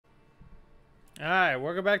Alright,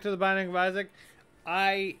 welcome back to the Binding of Isaac.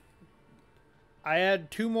 I had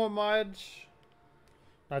two more mods.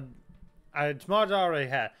 It's mods I already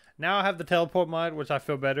had. Now I have the teleport mod, which I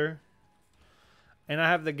feel better. And I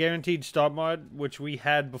have the guaranteed start mod, which we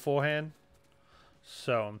had beforehand.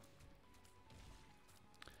 So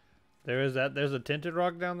there is that. There's a tinted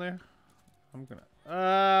rock down there. I'm gonna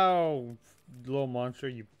oh, little monster,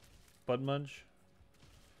 you butt munch.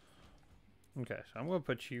 Okay, so I'm gonna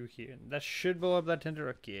put you here. That should blow up that tinted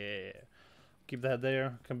rock. Yeah. Keep that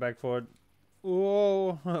there. Come back for it.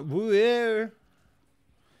 Whoa. Whoa.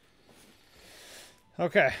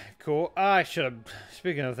 Okay, cool. I should have,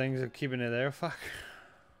 speaking of things of keeping it there, fuck.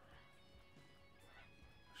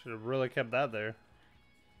 Should have really kept that there.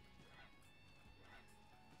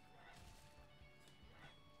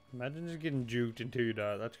 Imagine just getting juked until you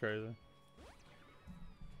die. That's crazy.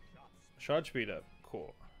 Shot speed up.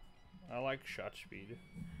 Cool. I like shot speed.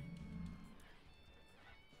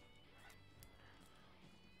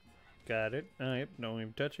 Got it. Yep. Don't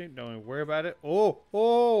even touch it. Don't even worry about it.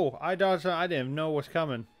 Oh! I dodged that. I didn't even know what's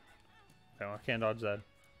coming. Okay, I can't dodge that.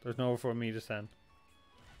 There's nowhere for me to send.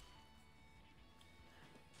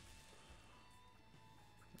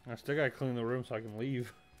 I still gotta clean the room so I can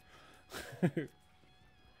leave. Okay,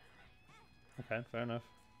 fair enough.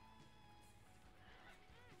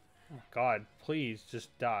 Oh God, please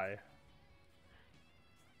just die.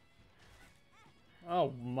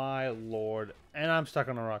 Oh my lord. And I'm stuck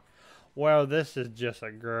on a rock. Well, this is just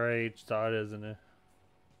a great start, isn't it?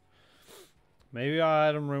 Maybe our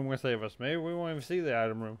item room will save us. Maybe we won't even see the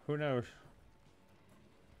item room. Who knows?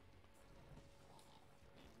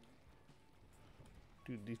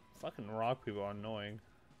 Dude, these fucking rock people are annoying.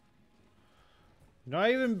 You're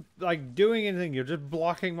not even, like, doing anything. You're just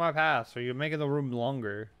blocking my path, so you're making the room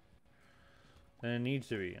longer than it needs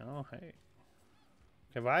to be. Oh, hey.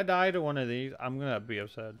 If I die to one of these, I'm gonna be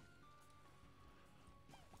upset.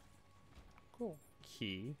 Cool.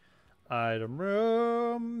 Key. Item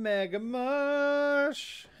room. Mega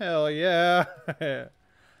Mush. Hell yeah. Hey,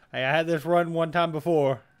 I had this run one time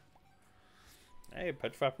before. Hey,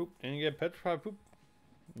 petrified poop. Didn't get petrified poop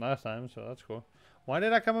last time, so that's cool. Why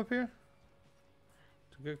did I come up here?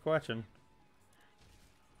 It's a good question.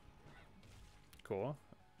 Cool.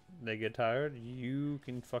 They get tired. You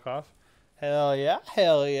can fuck off. Hell yeah.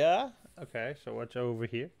 Hell yeah. Okay, so what's over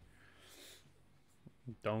here?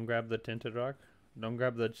 Don't grab the tinted rock. Don't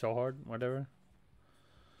grab the so hard. Whatever.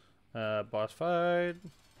 Boss fight.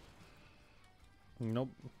 Nope.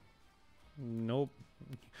 Nope.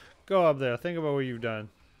 Go up there. Think about what you've done.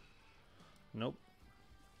 Nope.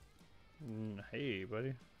 Hey,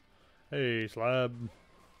 buddy. Hey, slab.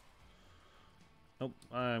 Nope.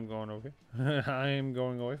 I'm going over here. I am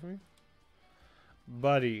going away from you.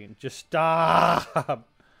 Buddy, just stop. Let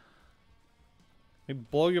me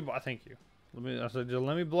blow your body. Thank you. I said, just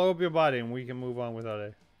let me blow up your body and we can move on without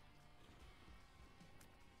it.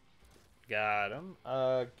 Got him.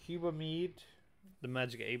 Cuba meat. The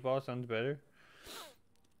magic 8 ball sounds better.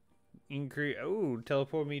 Increase. Oh,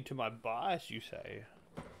 teleport me to my boss, you say.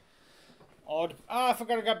 Oh, I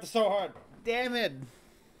forgot to grab the so hard. Damn it.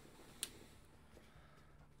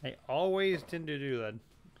 I always tend to do that.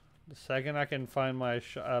 The second I can find my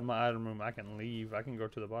my item room, I can leave. I can go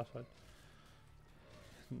to the boss fight.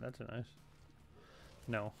 That's nice.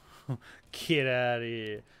 No. Get out of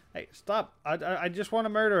here. Hey, stop. I just want to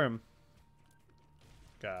murder him.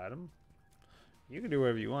 Got him. You can do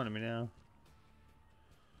whatever you want to me now.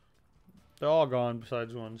 They're all gone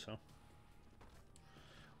besides one, so.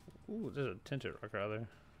 Ooh, there's a tinted rock right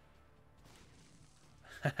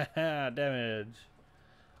there. Damage.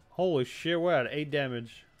 Holy shit, we're at 8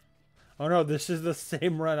 damage. Oh no, this is the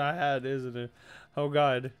same run I had, isn't it? Oh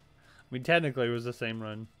god. I mean, technically it was the same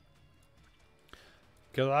run.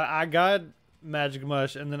 Because I got Magic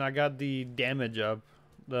Mush and then I got the damage up.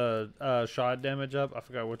 The shot damage up. I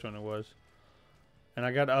forgot which one it was. And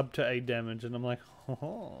I got up to 8 damage and I'm like,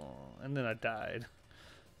 oh. And then I died.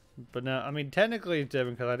 But now, I mean, technically it's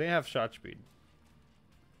different because I didn't have shot speed.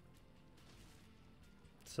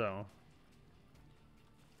 So.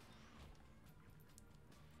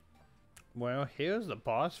 Well, here's the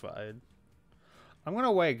boss fight. I'm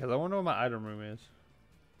gonna wait because I wonder what my item room is.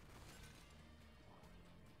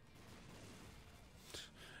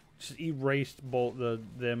 Just erased both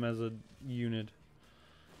them as a unit.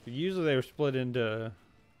 But usually they were split into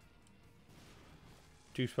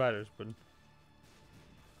 2 spiders, but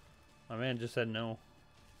my man just said no.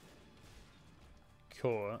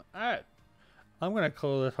 Cool. Alright. I'm gonna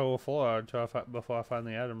clear this whole floor out until before I find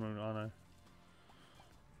the item room on it.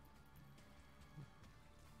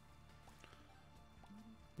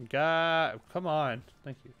 God, come on.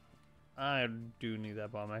 Thank you. I do need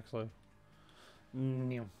that bomb, actually.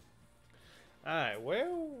 Alright, where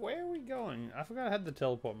are we going? I forgot I had the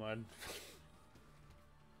teleport mod.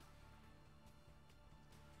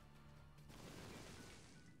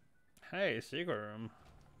 Hey, secret room.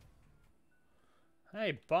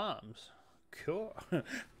 Hey, bombs. Cool.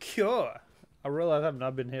 Cool. I realize I've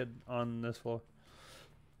not been hit on this floor.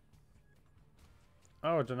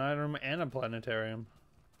 Oh, it's an item room and a planetarium.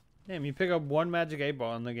 Damn, you pick up one magic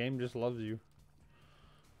 8-ball and the game just loves you.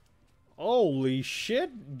 Holy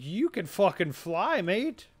shit, you can fucking fly,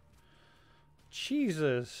 mate.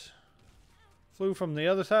 Jesus. Flew from the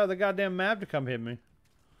other side of the goddamn map to come hit me.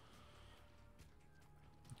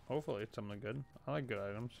 Hopefully it's something good. I like good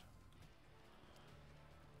items.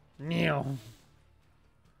 Meow.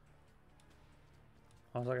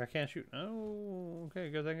 I was like, I can't shoot. Oh,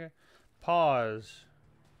 okay, good thing. Pause.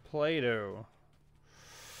 Play-Doh.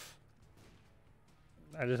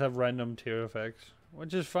 I just have random tear effects,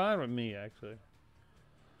 which is fine with me, actually.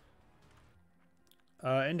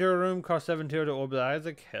 Enter a room, cost 7 tier to orbit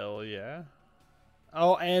Isaac. Hell yeah.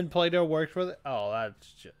 Oh, and Play-Doh works with it. Oh,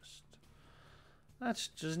 that's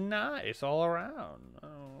just nice all around.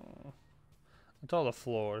 Oh, it's all the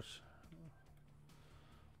floors.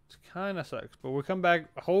 It's kind of sucks, but we'll come back.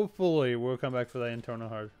 Hopefully, we'll come back for that internal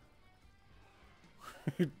heart.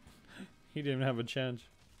 He didn't even have a chance.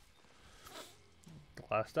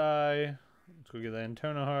 Last eye. Let's go get the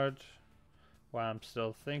internal heart. While I'm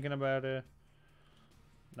still thinking about it.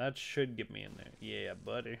 That should get me in there. Yeah,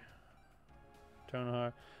 buddy. Internal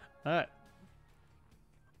heart. Alright.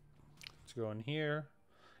 Let's go in here.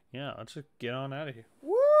 Yeah, let's just get on out of here.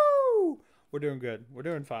 Woo! We're doing good. We're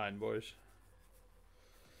doing fine, boys.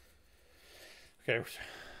 Okay.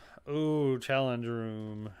 Ooh, challenge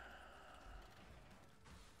room.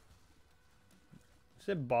 Is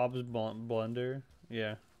it Bob's Blender?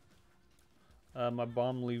 Yeah. My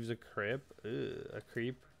bomb leaves a creep. A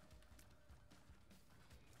creep.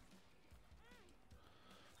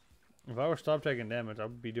 If I were to stop taking damage, I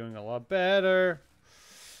would be doing a lot better.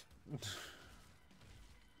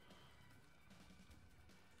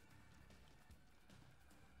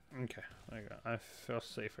 Okay, there you go. I feel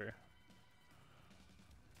safer.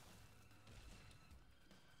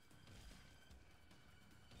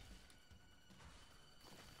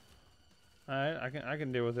 Alright, I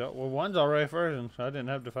can deal with it. Well, one's already frozen, so I didn't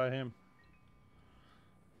have to fight him.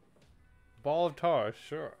 Ball of tar,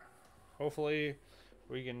 sure. Hopefully,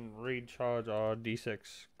 we can recharge our D6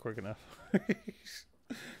 quick enough.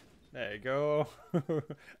 There you go.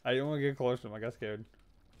 I didn't want to get close to him. I got scared.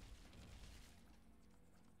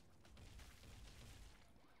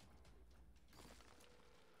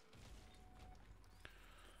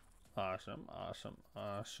 Awesome, awesome,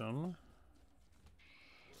 awesome.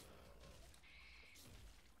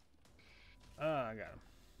 I got him.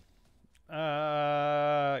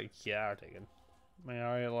 Yeah, I'll take it. I mean, I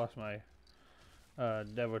already lost my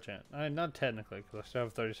devil chant. I mean, not technically, because I still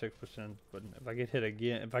have 36%. But if I get hit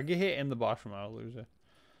again, if I get hit in the boss room, I'll lose it.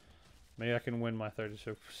 Maybe I can win my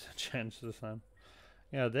 36% chance this time.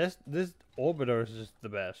 Yeah, this orbiter is just the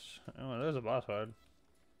best. Oh, there's a boss fight.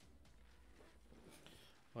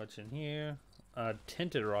 What's in here?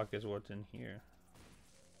 Tinted rock is what's in here.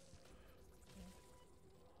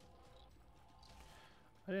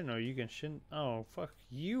 I didn't know you can shin. Oh, fuck.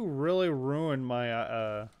 You really ruined my,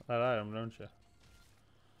 that item, don't you?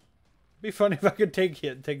 Be funny if I could take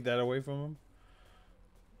that away from him.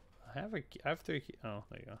 I have 3 keys. Oh,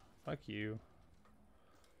 there you go. Fuck you.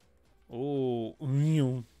 Oh.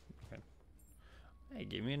 Okay. Hey,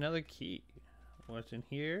 give me another key. What's in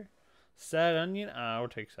here? Sad onion? I'll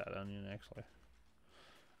take sad onion, actually.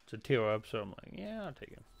 It's a tier up, so I'm like, yeah, I'll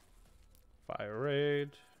take it. Fire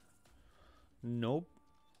rage. Nope.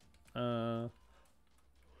 I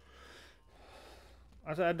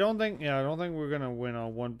don't think we're gonna win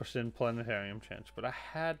on 1% planetarium chance, but I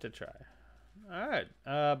had to try. Alright,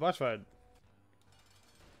 boss fight.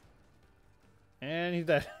 And he's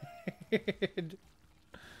dead.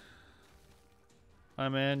 My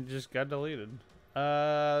man just got deleted.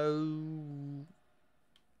 Dog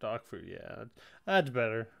food, yeah. That's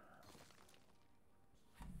better.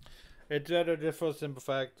 It's better just for the simple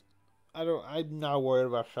fact. I'm not worried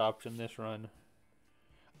about shops in this run.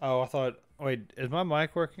 Oh, I thought. Wait, is my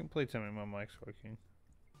mic working? Please tell me my mic's working.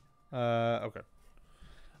 Okay.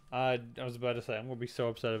 I was about to say, I'm gonna be so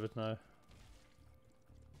upset if it's not.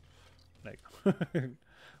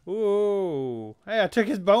 Ooh. Hey, I took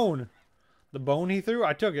his bone. The bone he threw?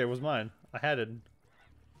 I took it. It was mine. I had it.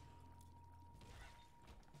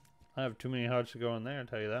 I have too many hearts to go in there, I'll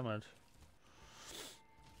tell you that much.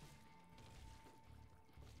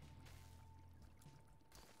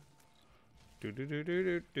 That's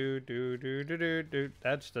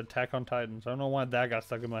the Attack on Titans. I don't know why that got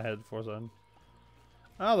stuck in my head for some.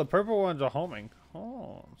 Oh, the purple ones are homing.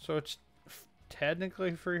 Oh, so it's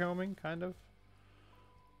technically free homing, kind of.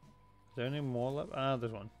 Is there any more left? Ah,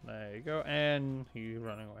 there's one. There you go. And he's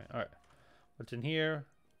running away. Alright. What's in here?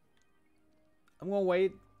 I'm gonna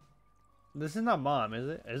wait. This is not Mom, is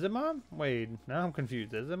it? Is it Mom? Wait, now I'm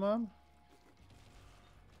confused. Is it Mom?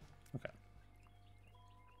 Okay.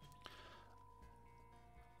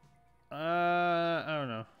 I don't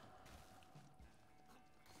know.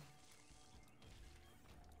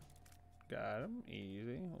 Got him.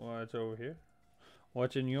 Easy. What's over here?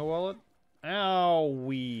 What's in your wallet?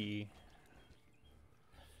 Owie.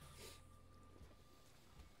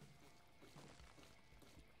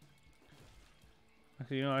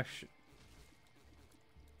 Actually, you know,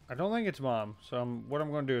 I don't think it's Mom. So what I'm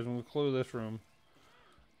going to do is I'm going to close this room.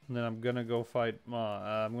 And then I'm going to go fight Mom.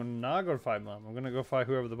 I'm going to not go fight Mom. I'm going to go fight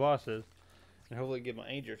whoever the boss is. And hopefully get my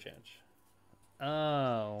Angel chance.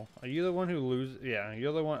 Oh. Are you the one who loses? Yeah,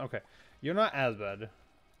 you're the one. Okay. You're not as bad.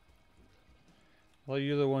 Well,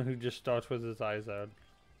 you're the one who just starts with his eyes out.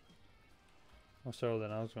 So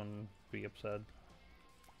then I was going to be upset.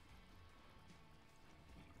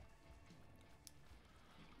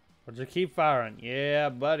 But just keep firing. Yeah,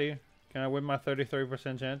 buddy. Can I win my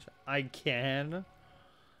 33% chance? I can.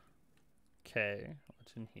 Okay.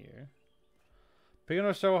 What's in here? Picking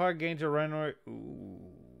up so hard gains a run. Ooh.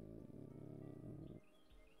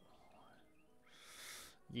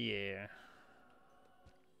 Yeah.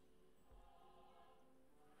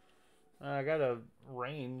 I got a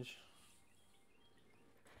range.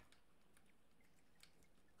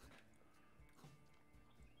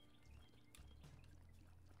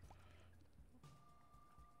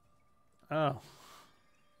 Oh.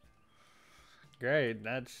 Great.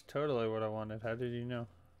 That's totally what I wanted. How did you know?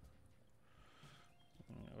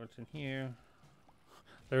 What's in here?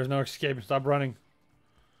 There's no escaping. Stop running.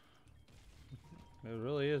 There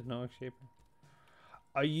really is no escaping.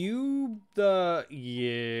 Are you the...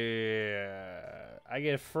 Yeah. I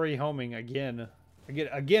get free homing again. I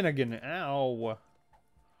get again. Ow. You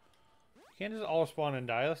can't just all spawn and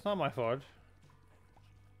die. That's not my fault.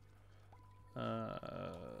 I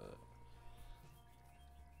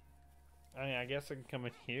mean, I guess I can come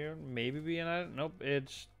in here. Maybe be an item. Nope.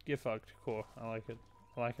 It's get fucked. Cool. I like it.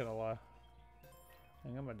 I like it a lot. I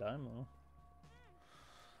got my dynamo.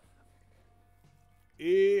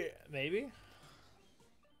 Yeah, maybe.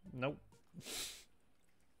 Nope.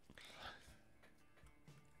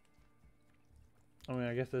 I mean,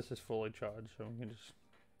 I guess this is fully charged, so we can just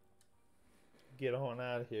get on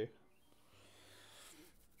out of here.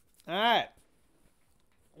 Alright.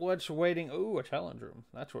 What's waiting? Ooh, a challenge room.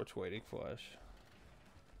 That's what's waiting for us.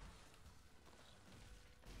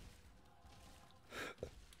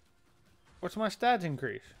 What's my stats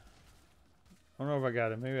increase? I don't know if I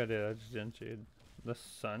got it. Maybe I did. I just didn't see it. The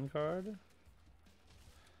sun card?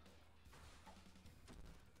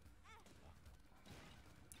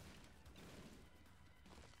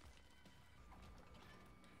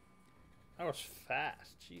 That was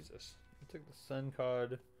fast. Jesus. I took the sun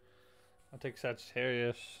card. I'll take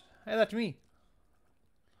Sagittarius. Hey, that's me.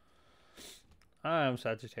 I am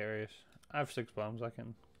Sagittarius. I have 6 bombs. I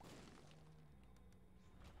can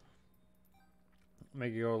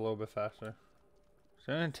make it go a little bit faster. Is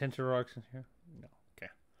there any tinted rocks in here? No. Okay.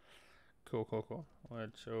 Cool, cool, cool.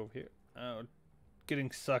 What's over here? Oh,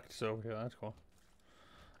 getting sucked is over here. That's cool.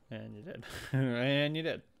 And you did. And you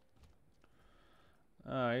did.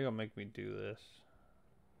 Oh, you're gonna make me do this.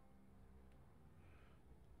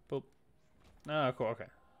 Boop. Oh, cool. Okay.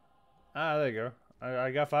 Ah, there you go.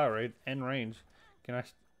 I got fire rate and range. Can I...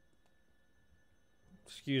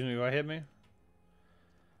 Excuse me, what hit me?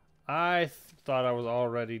 I thought I was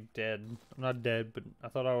already dead. I'm not dead, but I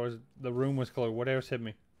thought I was... The room was closed. What else hit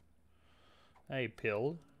me? Hey,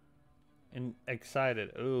 pilled. And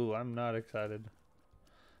excited. Ooh, I'm not excited.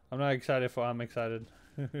 I'm not excited for I'm excited.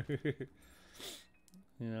 You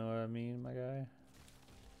know what I mean, my guy?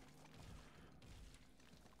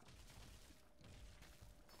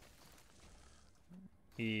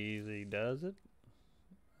 Easy does it.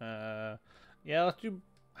 Yeah, let's do...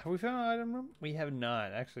 Have we found an item room? We have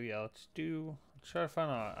not. Actually, yeah, let's try to find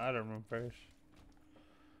an item room first.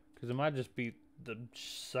 Because it might just be the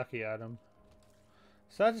sucky item.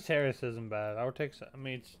 Sagittarius isn't bad. I would take... I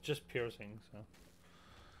mean, it's just piercing, so...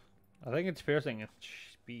 I think it's piercing and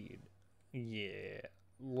speed. Yeah.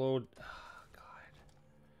 Load... Oh, God.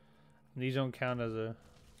 These don't count as a...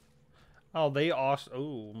 Oh, they also...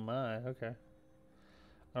 Oh, my. Okay.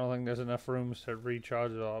 I don't think there's enough rooms to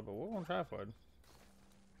recharge it all, but we're gonna try for it.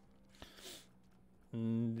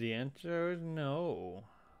 The answer is no.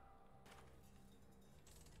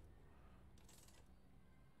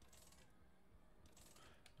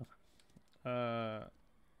 The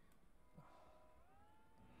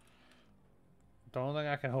only thing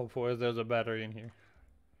I can hope for is there's a battery in here.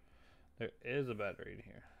 There is a battery in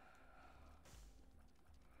here.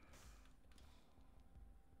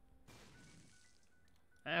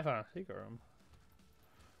 I found a secret room.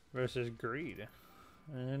 Versus greed.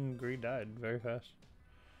 And greed died very fast.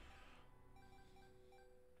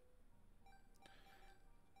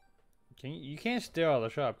 You can't steal out of the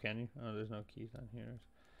shop, can you? Oh, there's no keys on here.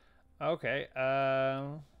 Okay,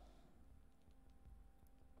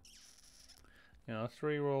 you know, let's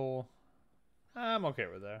reroll. I'm okay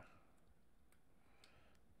with that.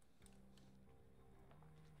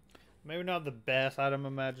 Maybe not the best item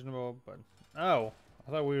imaginable, but oh,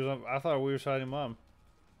 I thought we were fighting Mom.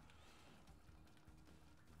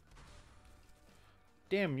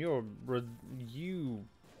 Damn, you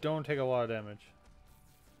don't take a lot of damage.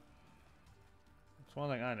 That's one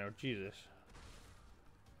thing I know. Jesus.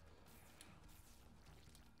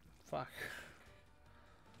 Fuck.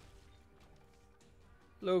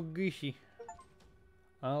 Little Gushi.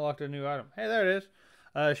 I unlocked a new item. Hey, there it is.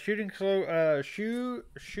 Shoot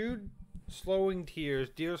slowing tears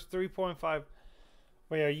deals 3.5.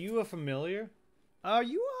 Wait, are you a familiar? Oh,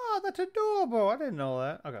 you are. That's adorable. I didn't know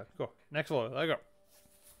that. Okay, cool. Next floor. Let's go.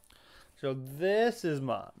 So this is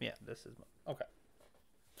Mom. Yeah, this is Mom. Okay.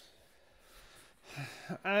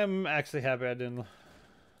 I'm actually happy I didn't.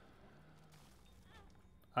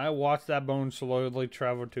 I watched that bone slowly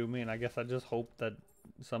travel to me, and I guess I just hoped that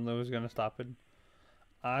something was gonna stop it.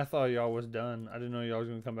 I thought y'all was done. I didn't know y'all was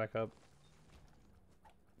gonna come back up.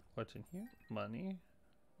 What's in here? Money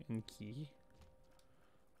and key.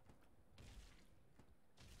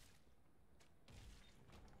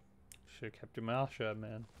 Should've kept your mouth shut,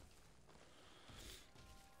 man.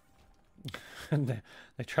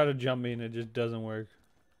 they try to jump me and it just doesn't work.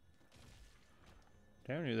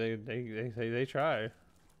 Damn you, they say they try.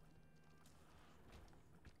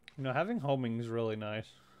 You know, having homing is really nice.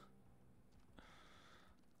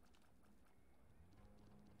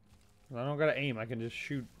 I don't gotta aim, I can just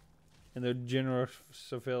shoot in the general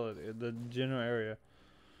facility, the general area.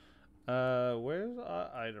 Where's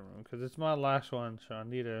our item room? Because it's my last one, so I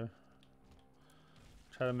need to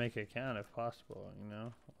try to make it count if possible, you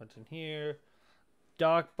know? What's in here?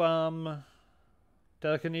 Dark bomb.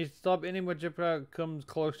 Telekinesis. Stop any projectile comes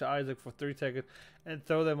close to Isaac for 3 seconds and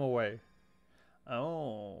throw them away.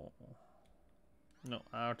 Oh. No,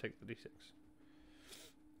 I'll take the D6.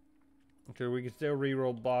 Okay, we can still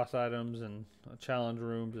reroll boss items and challenge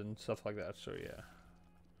rooms and stuff like that, so yeah.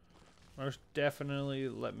 Most definitely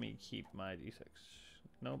let me keep my D6.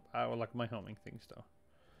 Nope, I would like my homing things though.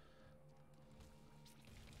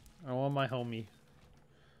 I want my homie.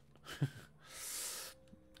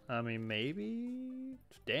 I mean, maybe?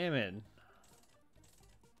 Damn it.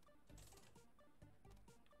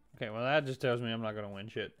 Okay, well that just tells me I'm not gonna win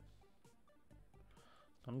shit.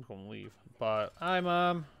 I'm just gonna leave. But, hi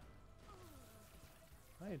Mom.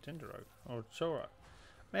 Hey, Tinder Rock. Oh, so rock.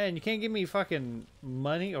 Man, you can't give me fucking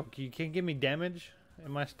money, or you can't give me damage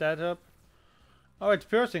in my stat up. Oh, it's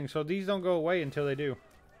piercing, so these don't go away until they do.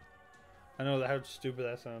 I know how stupid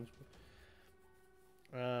that sounds.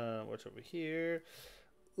 What's over here?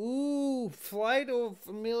 Ooh, flight or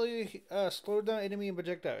familiar, slow down enemy and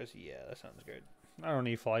projectiles. Yeah, that sounds good. I don't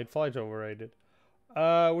need flight. Flight's overrated.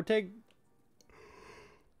 We'll take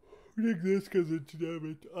this because it's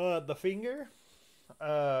damage. The finger.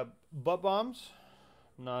 Butt bombs.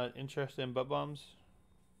 Not interested in butt bombs.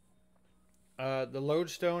 The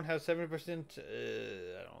lodestone has 70%.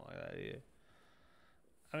 I don't like that either.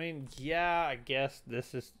 I mean, yeah, I guess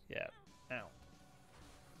this is, yeah. Ow.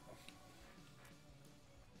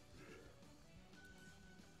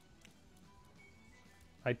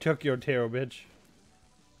 I took your tail, bitch.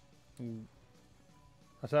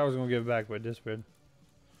 I thought I was gonna give it back, but it disappeared.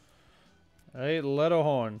 Hey, little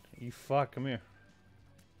horn. You fuck, come here.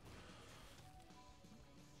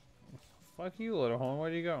 Fuck you, little horn. Where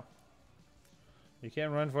do you go? You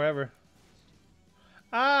can't run forever.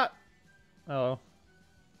 Ah! Hello.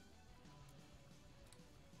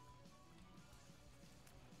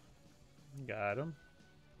 Got him.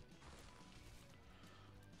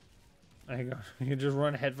 There you go. You just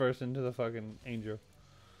run headfirst into the fucking angel.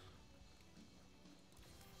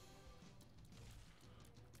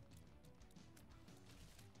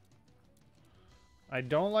 I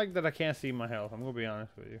don't like that I can't see my health. I'm gonna be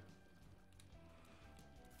honest with you.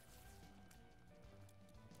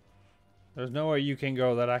 There's nowhere you can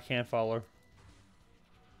go that I can't follow.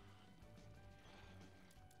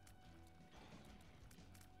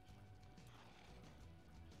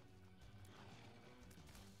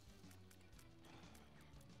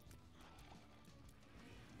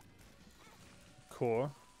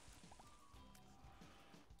 core.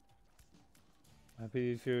 Happy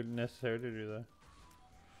you feel necessary to do that.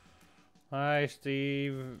 Hi,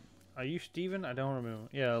 Steve. Are you Steven? I don't remember.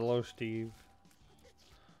 Yeah, hello, Steve.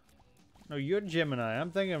 No, you're Gemini.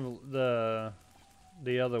 I'm thinking of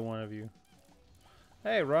the other one of you.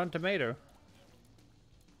 Hey, Rotten Tomato.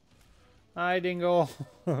 Hi, Dingle.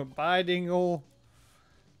 Bye, Dingle.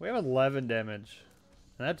 We have 11 damage.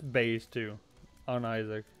 And that's base, too. On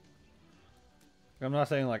Isaac. I'm not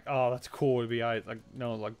saying, like, oh, that's cool to be Isaac. Like,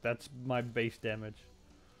 no, like, that's my base damage.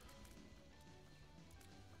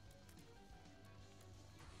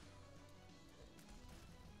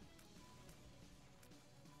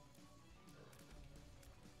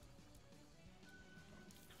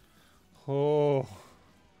 Oh.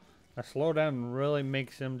 That slowdown really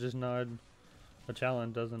makes him just not a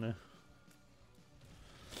challenge, doesn't it?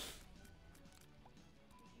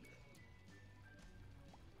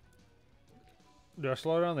 Do I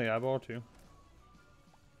slow down the eyeball too?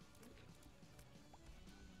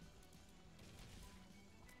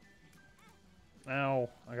 Ow,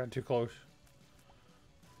 I got too close.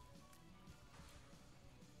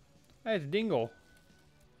 Hey, it's Dingle.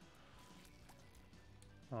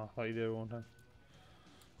 Oh, I thought you did it one time.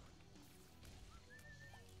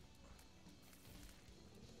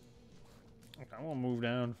 Okay, I'm gonna move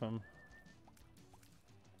down from...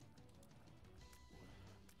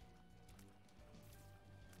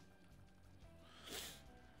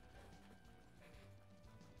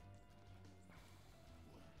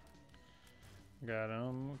 Got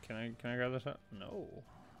him. Can I grab this up? No.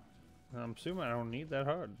 I'm assuming I don't need that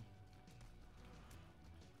hard.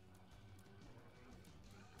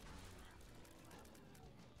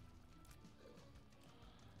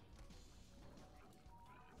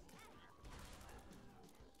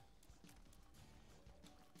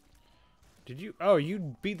 Did you? Oh,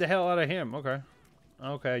 you beat the hell out of him. Okay.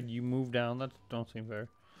 Okay, you moved down. That don't seem fair.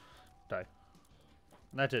 Die.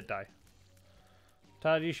 That's it. Die.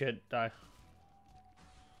 Todd, you should die.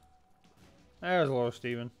 There's a little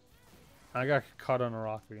Steven. I got caught on a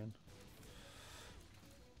rock again.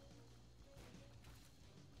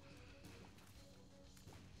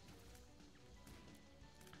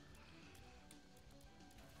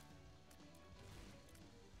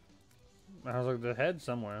 I was like, the head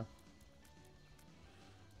somewhere.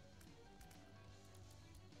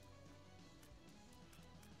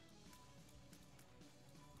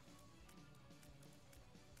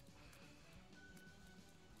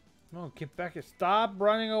 No, get back here. Stop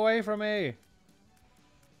running away from me.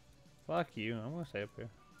 Fuck you. I'm gonna stay up here.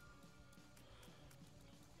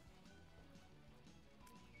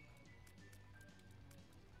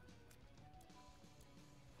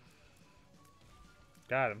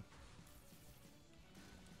 Got him.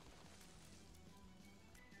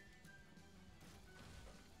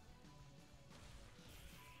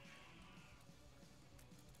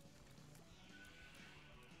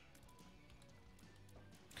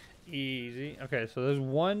 Easy. Okay, so there's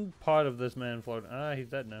one part of this man floating. Ah, he's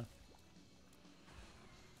dead now.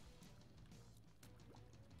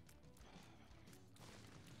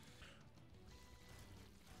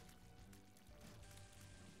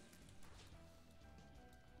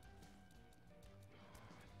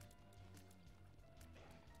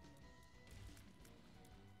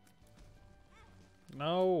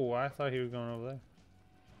 No, I thought he was going over there.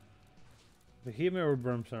 But hit me with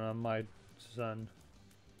brimstone on my son.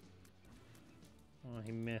 Oh,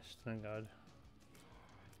 he missed, thank God.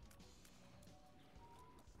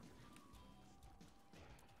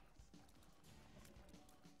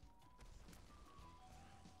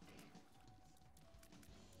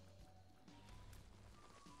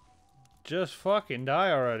 Just fucking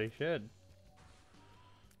die already, shit.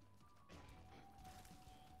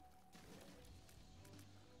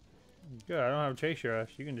 Good, I don't have to chase your ass.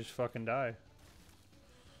 You can just fucking die.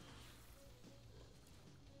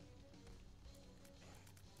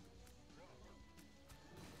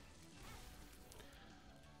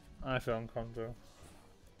 I feel uncomfortable.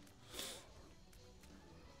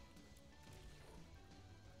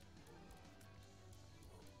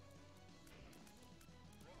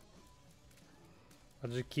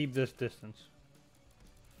 I'll just keep this distance.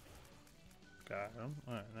 Got him.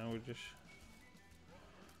 Alright, now we just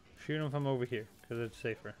shoot him from over here, because it's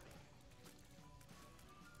safer.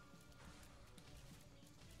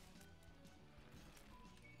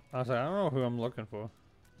 I was like, I don't know who I'm looking for.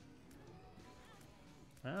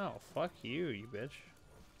 Oh, fuck you, you bitch.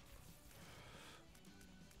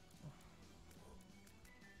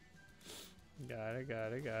 Got it,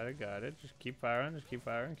 got it, got it, got it. Just keep firing, just keep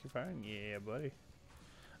firing, keep firing. Yeah, buddy.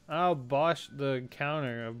 Oh, boss, the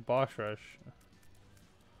counter of boss rush.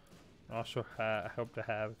 Also, hope to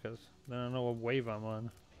have, because then I know what wave I'm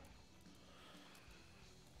on.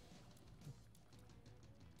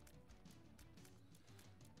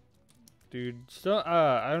 Dude, still,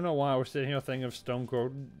 I don't know why I was sitting here thinking of stone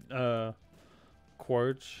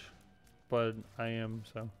quartz, but I am,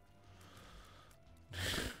 so.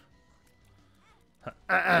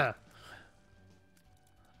 I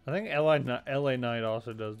think LA Knight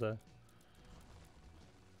also does that.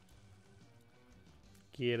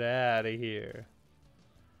 Get out of here.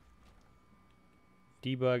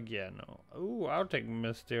 Debug, yeah, no. Ooh, I'll take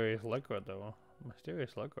Mysterious Liquid, though.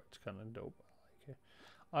 Mysterious Liquid's kind of dope.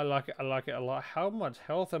 I like it. I like it a lot. How much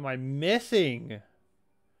health am I missing?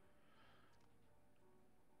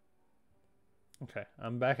 Okay,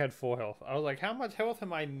 I'm back at full health. I was like, how much health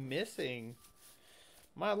am I missing?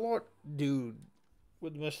 My lord, dude.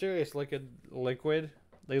 With Mysterious Liquid,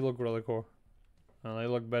 they look really cool. They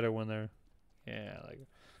look better when they're... Yeah, like...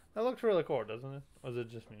 That looks really cool, doesn't it? Or is it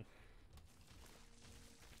just me?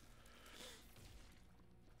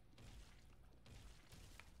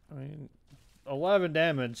 I mean, 11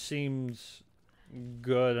 damage seems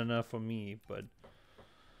good enough for me, but...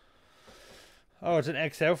 Oh, it's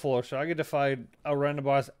an XL floor, so I get to fight a random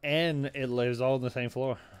boss and it lives all on the same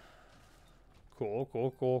floor. Cool,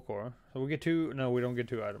 cool, cool, cool. So we get two... No, we don't get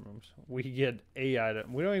 2 item rooms. We get a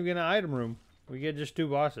item. We don't even get an item room. We get just 2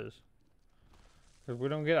 bosses. Because we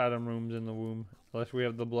don't get item rooms in the womb. Unless we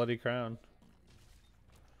have the bloody crown.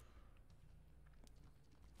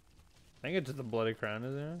 I think it's the bloody crown,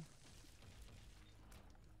 isn't it?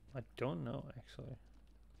 I don't know, actually.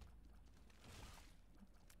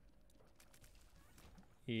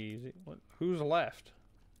 Easy. What? Who's left?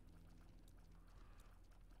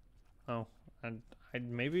 Oh, I'd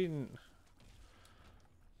maybe...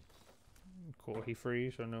 Cool, he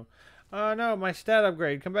frees or no? No, my stat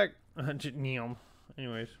upgrade. Come back. Neom.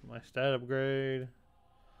 Anyways, my stat upgrade.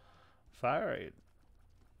 Fire rate.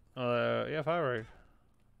 Yeah, fire rate.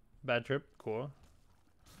 Bad trip. Cool.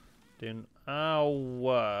 Didn't.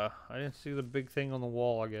 Ow. I didn't see the big thing on the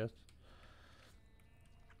wall, I guess.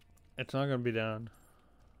 It's not gonna be down.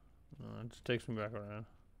 It just takes me back around.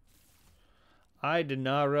 I did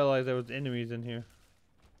not realize there was enemies in here.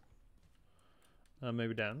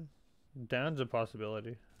 Maybe down. Down's a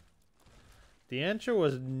possibility. The answer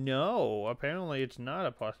was no. Apparently it's not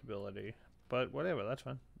a possibility. But whatever, that's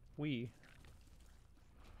fine.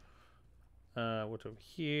 What's over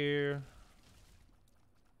here?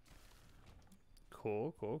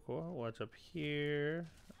 Cool, cool, cool. What's up here?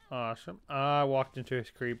 Awesome. I walked into his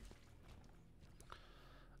creep.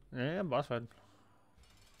 Yeah, boss fight.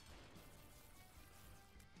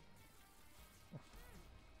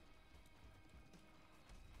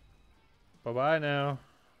 Bye-bye now.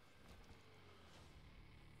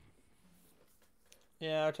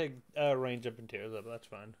 Yeah, I'll take range up and tears up. That's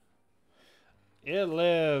fine. It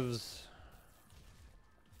lives.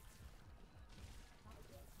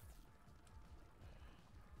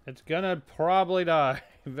 It's gonna probably die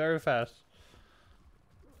very fast.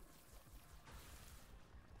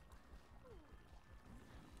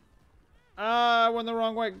 I went the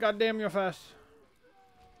wrong way. God damn, you're fast.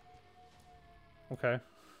 Okay.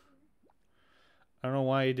 I don't know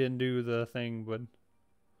why he didn't do the thing, but...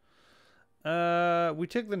 we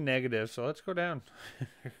took the negative, so let's go down.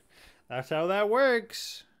 That's how that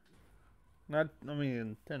works. Not, I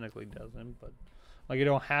mean, it technically doesn't, but... Like, you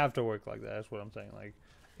don't have to work like that, that's what I'm saying. Like,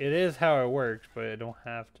 it is how it works, but it don't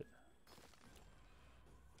have to.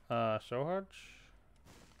 So hard?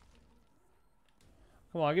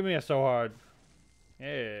 Come on, give me a so hard.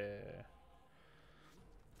 Yeah.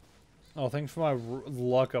 Oh, thanks for my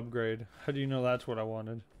luck upgrade. How do you know that's what I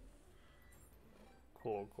wanted?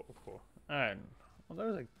 Cool, cool, cool. Alright. Well, there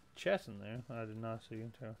was a chest in there I did not see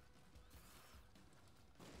into.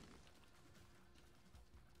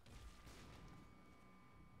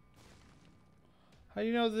 How do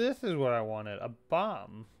you know this is what I wanted? A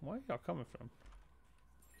bomb. Where are y'all coming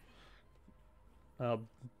from?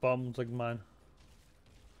 Bums like mine.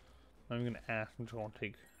 I'm even gonna ask. I'm just gonna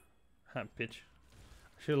take. Ha, bitch.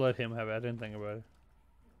 I should let him have it. I didn't think about it.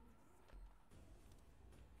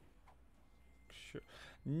 Sure.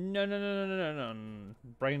 No, no, no, no, no, no, no.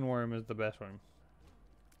 Brainworm is the best worm.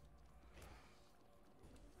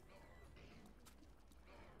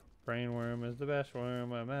 Brainworm is the best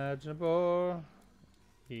worm imaginable.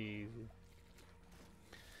 Easy.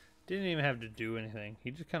 Didn't even have to do anything.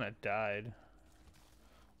 He just kind of died.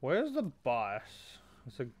 Where's the boss?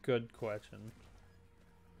 That's a good question.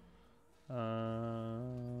 I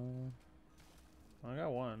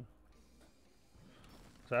got one.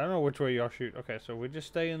 So I don't know which way y'all shoot. Okay, so we just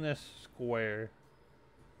stay in this square.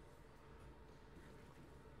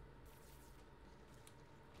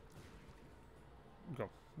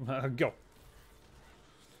 Go.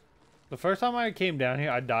 The first time I came down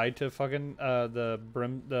here, I died to fucking the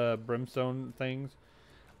brimstone things.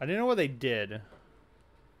 I didn't know what they did.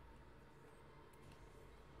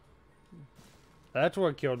 That's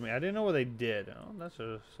what killed me. I didn't know what they did. Oh, that's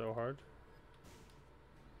so hard.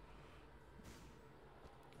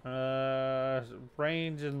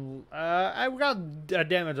 Range and I got a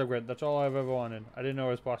damage upgrade. That's all I've ever wanted. I didn't know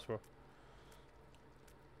it was possible.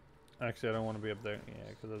 Actually, I don't want to be up there. Yeah,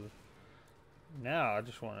 because of now I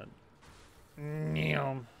just want to.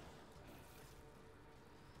 Neom.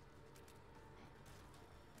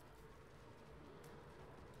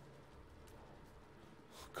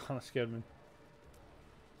 Kind of scared me.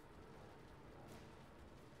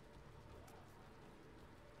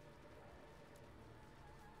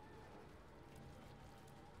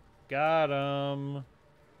 Got him.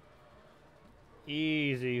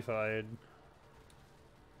 Easy fight.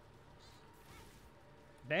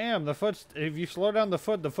 Damn, the foot. If you slow down the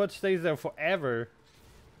foot stays there forever.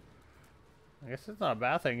 I guess it's not a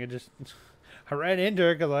bad thing. It just I ran into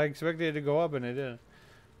it because I expected it to go up and it didn't.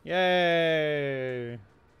 Yay!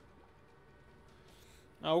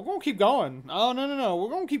 Oh, we're gonna keep going. Oh no, we're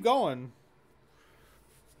gonna keep going.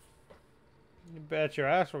 You bet your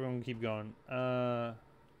ass we're gonna keep going.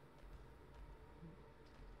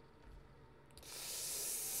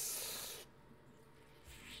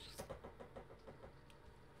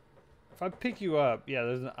 If I pick you up, yeah,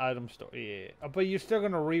 there's an item store. Yeah, but you're still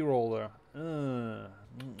gonna re-roll there.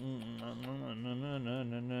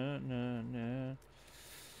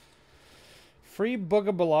 Free Book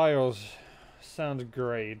of Belials sounds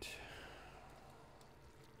great.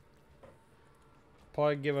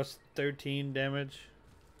 Probably give us 13 damage.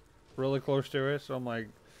 Really close to it, so I'm like,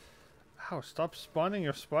 ow, stop spawning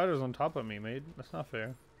your spiders on top of me, mate. That's not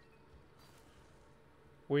fair.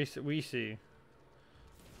 We see.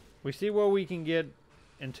 We see what we can get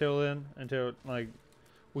until then. Until, like,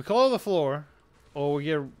 we clear the floor. Or we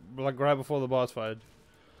get, like, right before the boss fight.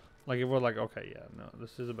 Like, if we're like, okay, yeah, no,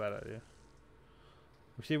 this is a bad idea.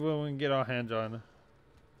 We see what we can get our hands on.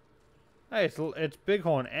 Hey, it's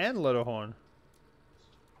Bighorn and Little Horn.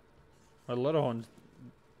 But Little Horn's...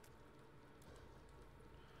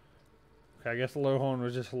 Okay, I guess Little Horn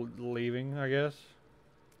was just leaving, I guess.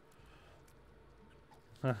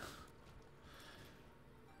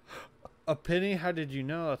 A penny? How did you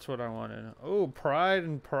know? That's what I wanted. Oh, pride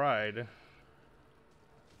and pride.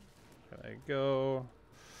 There I go.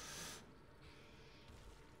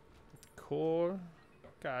 Cool.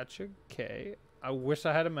 Gotcha. Okay. I wish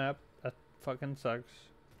I had a map. That fucking sucks.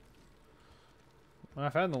 Well, I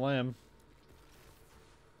found the lamb.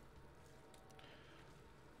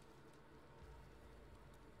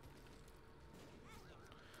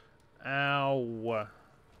 Ow.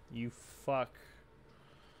 You fuck.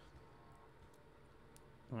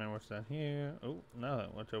 Alright, what's down here? Oh, nothing.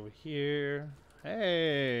 What's over here?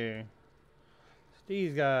 Hey! It's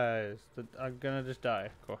these guys that are gonna just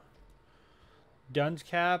die. Cool. Dunce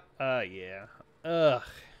cap? Yeah. Ugh.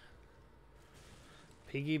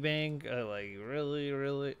 Piggy bank? Like, really?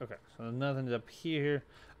 Okay, so nothing's up here.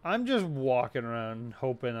 I'm just walking around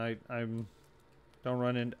hoping I don't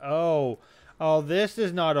run into... Oh! Oh, this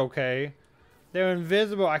is not okay. They're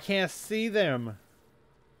invisible. I can't see them.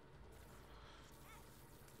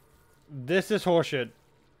 This is horseshit.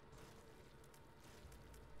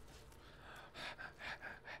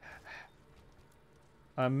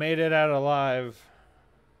 I made it out alive.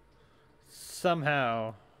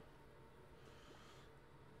 Somehow.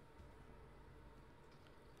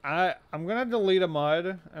 I'm gonna delete a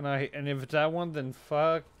mod, and if it's that one, then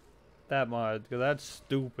fuck that mod, because that's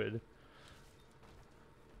stupid.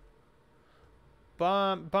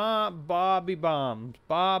 Bobby bombs.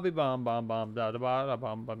 Bobby bomb. Da, da, ba,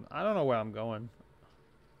 bomb. I don't know where I'm going.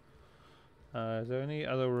 Is there any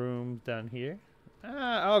other rooms down here?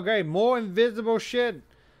 Ah, oh great, more invisible shit.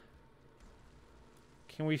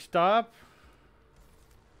 Can we stop?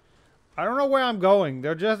 I don't know where I'm going.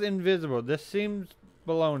 They're just invisible. This seems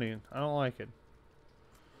baloney. I don't like it.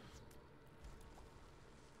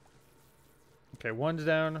 Okay, one's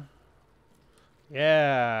down.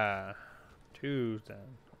 Yeah. Two's down.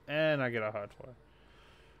 And I get a hot fire.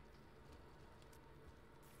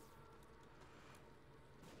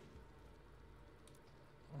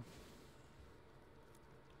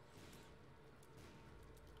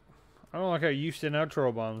 I don't like how you send out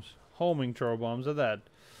troll bombs. Homing troll bombs are that.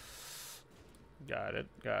 Got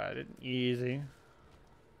it. Easy.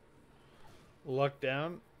 Luck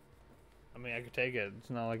down. I mean, I could take it. It's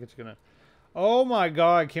not like it's gonna... Oh my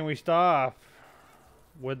god, can we stop?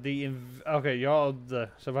 With the... Okay, y'all... So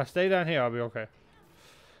if I stay down here, I'll be okay.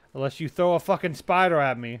 Unless you throw a fucking spider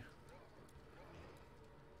at me.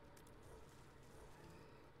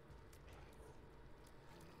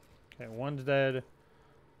 Okay, one's dead.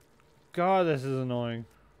 God, this is annoying.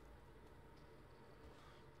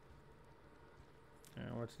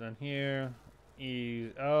 And what's done here?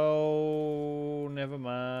 Ease. Oh, never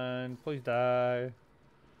mind. Please die.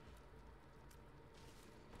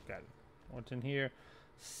 Got it. What's in here?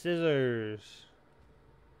 Scissors.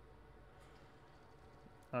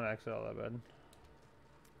 Not actually all that bad.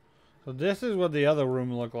 So this is what the other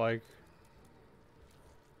room looked like.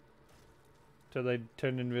 Till they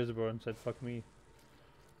turned invisible and said, fuck me.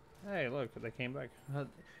 Hey, look, they came back.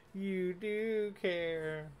 You do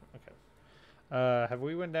care. Okay. Have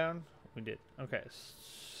we went down? We did. Okay.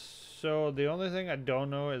 So the only thing I don't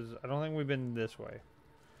know is, I don't think we've been this way.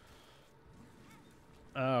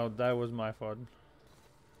 Oh, that was my fault.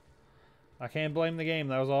 I can't blame the game.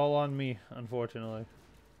 That was all on me, unfortunately.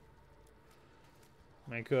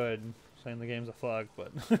 I could, saying the game's a fuck,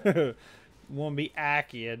 but won't be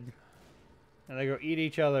accurate. And they go eat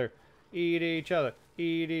each other, eat each other,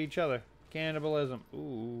 eat each other. Cannibalism.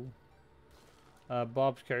 Ooh.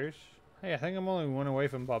 Bob's Curse. Hey, I think I'm only one away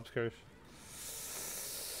from Bob's Curse.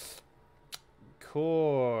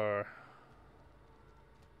 Core.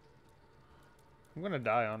 I'm gonna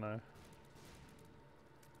die, aren't I?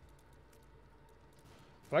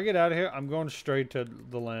 If I get out of here, I'm going straight to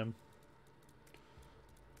the lamb.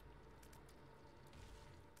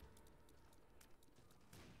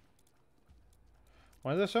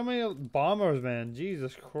 Why are there so many bombers, man?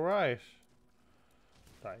 Jesus Christ.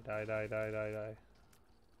 Die, die, die, die, die, die.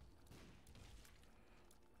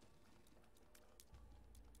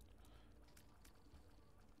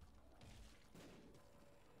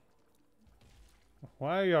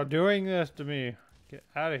 Why are y'all doing this to me? Get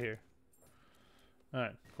out of here.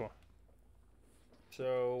 Alright, cool.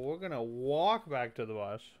 So, we're gonna walk back to the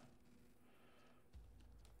bus.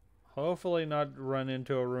 Hopefully not run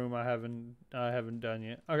into a room I haven't done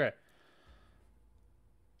yet. Okay.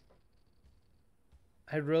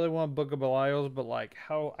 I really want Book of Belials, but like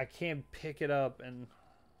how I can't pick it up and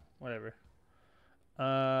whatever.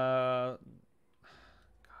 God,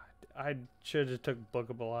 I should have just took Book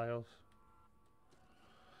of Belials.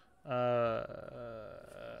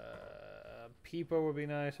 Peeper would be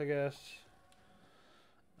nice, I guess.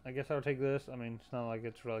 I guess I'll take this. I mean, it's not like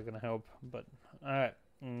it's really gonna help, but alright.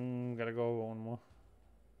 Gotta go over one more.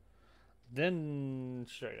 Then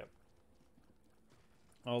straight up.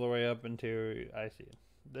 All the way up into I see it.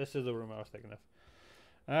 This is the room I was thinking of.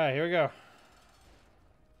 Alright, here we go.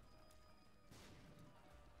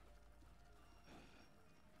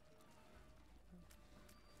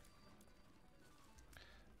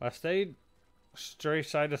 If I stayed straight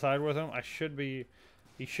side to side with him, I should be.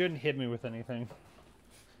 He shouldn't hit me with anything.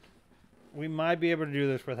 We might be able to do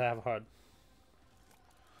this with half a heart.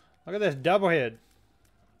 Look at this double head.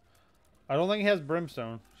 I don't think he has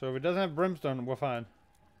brimstone. So if it doesn't have brimstone, we're fine.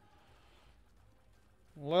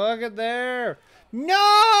 Look at there. No!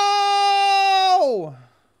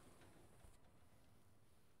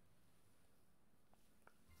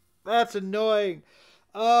 That's annoying.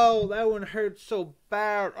 Oh, that one hurts so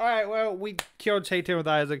bad. Alright, well, we killed Satan with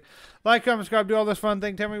Isaac. Like, comment, subscribe, do all this fun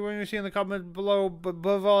thing. Tell me what you see in the comments below. But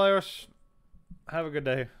above all else, have a good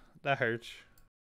day. That hurts.